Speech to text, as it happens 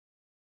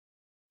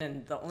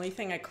And the only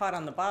thing I caught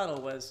on the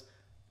bottle was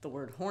the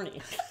word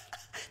horny.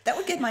 That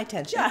would get my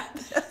attention. Yeah.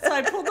 So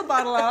I pulled the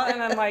bottle out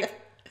and I'm like,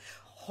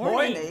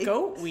 horny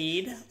goat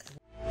weed.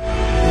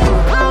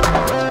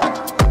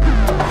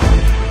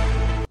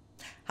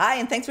 Hi,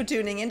 and thanks for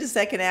tuning in to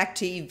Second Act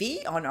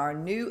TV on our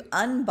new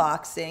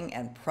unboxing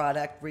and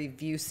product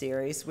review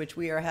series, which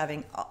we are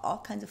having all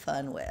kinds of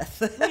fun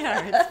with.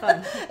 Yeah, it's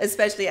fun.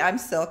 Especially I'm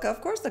Silka,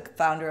 of course, the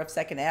founder of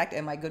Second Act,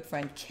 and my good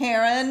friend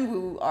Karen,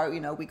 who are,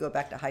 we go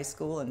back to high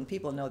school, and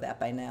people know that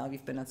by now.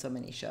 You've been on so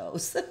many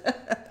shows.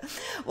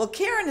 Well,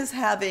 Karen is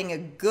having a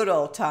good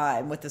old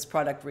time with this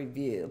product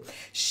review.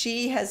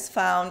 She has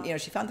found,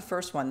 she found the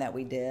first one that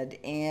we did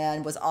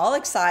and was all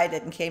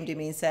excited and came to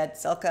me and said,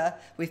 Silka,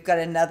 we've got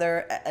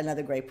another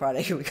great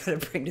product we got to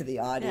bring to the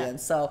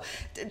audience. Yeah. So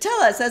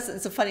tell us,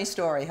 it's a funny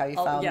story how you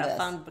found this. Yeah,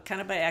 found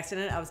kind of by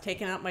accident. I was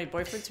taking out my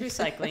boyfriend's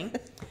recycling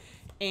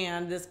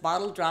and this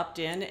bottle dropped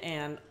in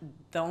and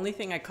the only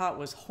thing I caught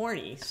was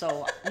horny.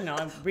 So,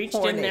 I reached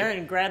in there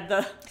and grabbed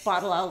the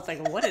bottle out. I was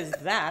like, what is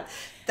that?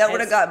 That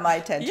would have got my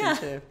attention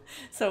too.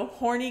 So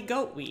horny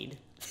goat weed.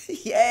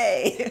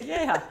 Yay.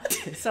 Yeah.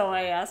 So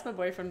I asked my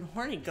boyfriend,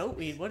 horny goat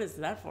weed, what is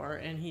that for?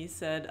 And he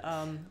said,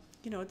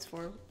 it's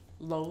for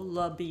low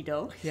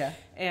libido. Yeah.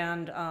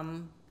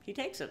 And he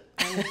takes it.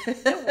 And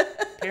it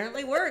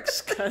apparently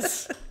works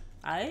because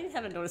I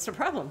haven't noticed a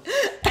problem.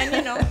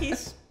 And,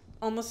 he's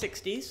almost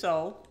 60,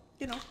 so...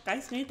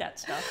 guys need that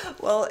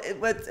stuff. Well,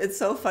 it's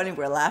so funny.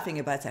 We're laughing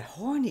about it. It's that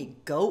horny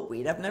goat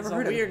weed. I've never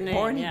heard of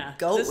horny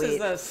goat weed. This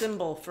is a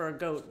symbol for a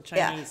goat,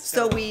 Chinese. Yeah.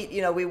 So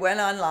we went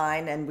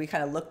online and we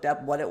kind of looked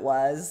up what it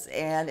was,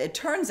 and it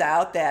turns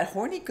out that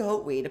horny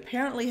goat weed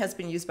apparently has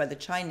been used by the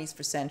Chinese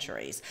for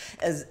centuries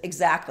as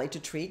exactly to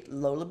treat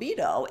low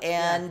libido.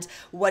 And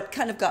what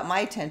kind of got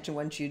my attention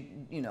once you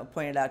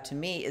pointed out to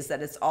me is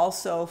that it's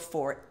also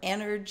for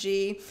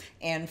energy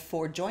and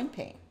for joint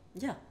pain.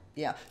 Yeah.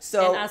 Yeah.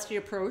 So and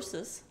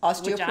osteoporosis.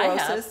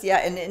 Osteoporosis, yeah,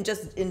 and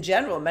just in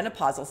general,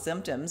 menopausal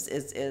symptoms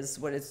is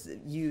what it's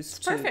used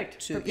it's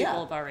perfect for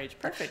people of our age.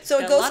 Perfect. So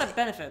it goes a lot of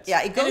benefits.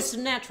 Yeah, it goes. And it's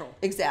natural.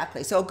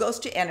 Exactly. So it goes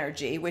to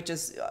energy, which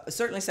is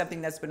certainly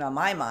something that's been on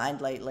my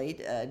mind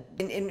lately.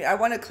 And I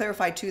want to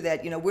clarify too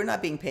that we're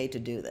not being paid to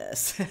do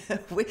this.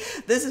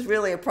 This is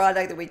really a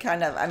product that we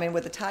kind of. I mean,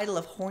 with the title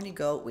of horny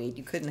goat weed,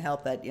 you couldn't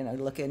help but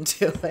look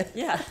into it.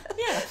 Yeah.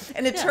 Yeah.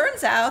 And it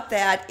turns out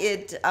that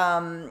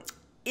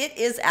it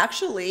is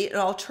actually an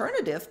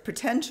alternative,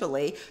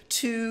 potentially,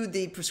 to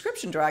the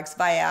prescription drugs,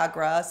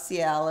 Viagra,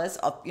 Cialis,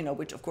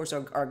 which of course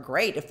are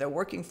great if they're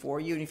working for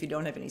you and if you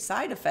don't have any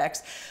side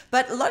effects.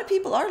 But a lot of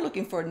people are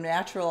looking for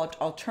natural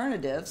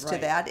alternatives to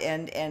that.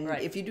 And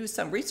if you do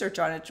some research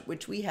on it,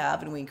 which we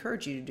have, and we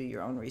encourage you to do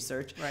your own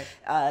research,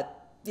 it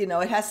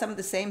has some of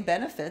the same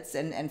benefits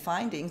and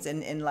findings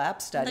in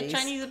lab studies. The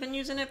Chinese have been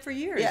using it for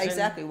years. Yeah,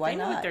 exactly. Why not?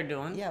 They know what they're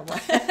doing. Yeah,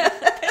 why?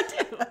 They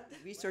do.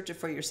 Research it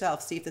for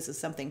yourself. See if this is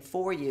something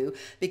for you,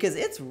 because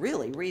it's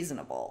really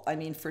reasonable. I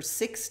mean, for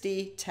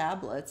 60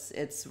 tablets,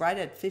 it's right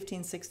at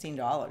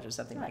 $15–16 or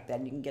something like that.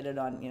 And you can get it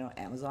on,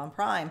 Amazon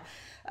Prime.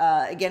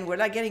 Again, we're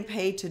not getting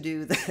paid to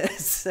do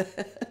this.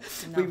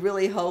 No. We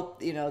really hope,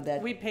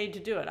 that we paid to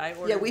do it. I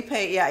ordered. Yeah, we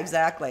pay. Yeah,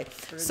 exactly.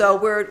 So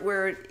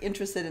we're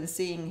interested in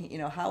seeing,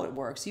 how it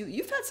works.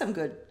 You've had some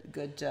good.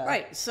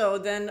 Right. So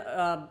then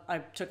I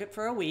took it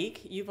for a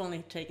week. You've only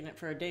taken it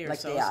for a day or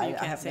so you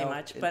can't say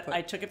much. But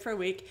I took it for a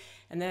week,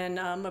 and then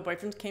my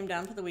boyfriend came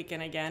down for the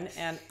weekend again,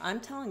 and I'm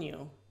telling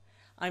you,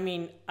 I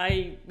mean,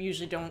 I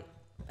usually don't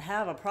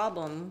have a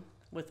problem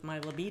with my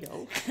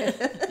libido,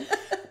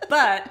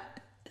 but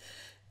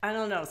I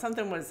don't know,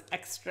 something was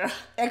extra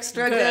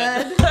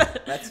good.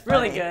 That's funny.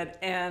 Really good,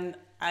 and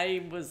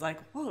I was like,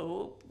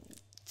 whoa.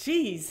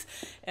 Jeez.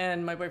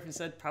 And my boyfriend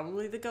said,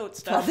 probably the goat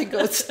stuff. Probably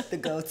the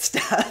goat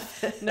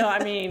stuff. No,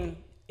 I mean,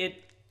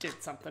 it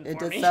did something for me. It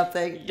did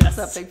something? Yes.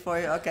 Something for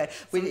you? Okay.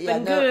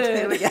 Good.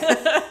 There we go.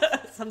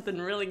 Something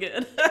really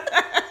good.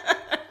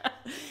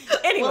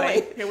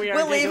 Anyway, here we are.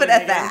 We'll leave it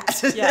at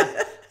that.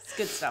 Yeah. It's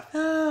good stuff.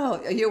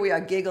 Oh, here we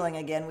are giggling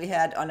again. We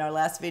had on our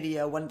last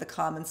video, one of the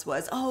comments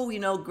was,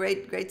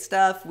 great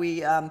stuff.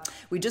 We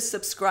just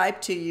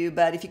subscribed to you,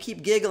 but if you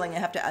keep giggling, you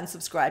have to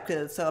unsubscribe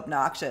because it's so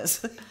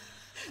obnoxious.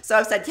 So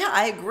I said, yeah,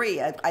 I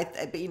agree.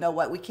 But you know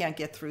what? We can't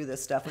get through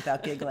this stuff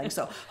without giggling.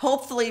 So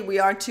hopefully we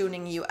aren't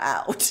tuning you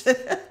out.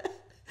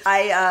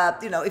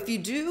 If you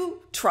do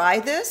try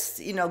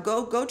this,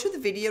 go to the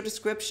video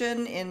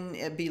description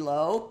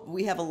below.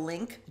 We have a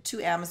link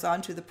to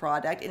Amazon to the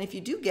product. And if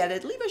you do get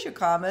it, leave us your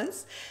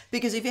comments,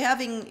 because if you're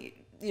having,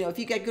 if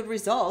you get good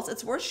results,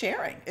 it's worth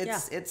sharing.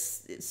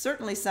 It's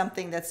certainly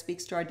something that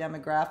speaks to our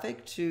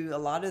demographic, to a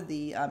lot of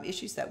the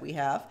issues that we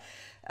have.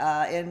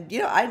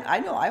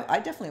 I know I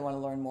definitely want to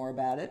learn more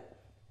about it.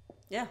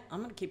 Yeah, I'm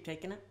going to keep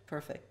taking it.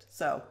 Perfect.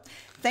 So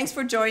thanks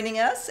for joining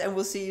us, and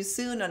we'll see you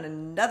soon on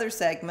another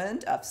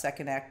segment of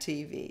Second Act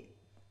TV.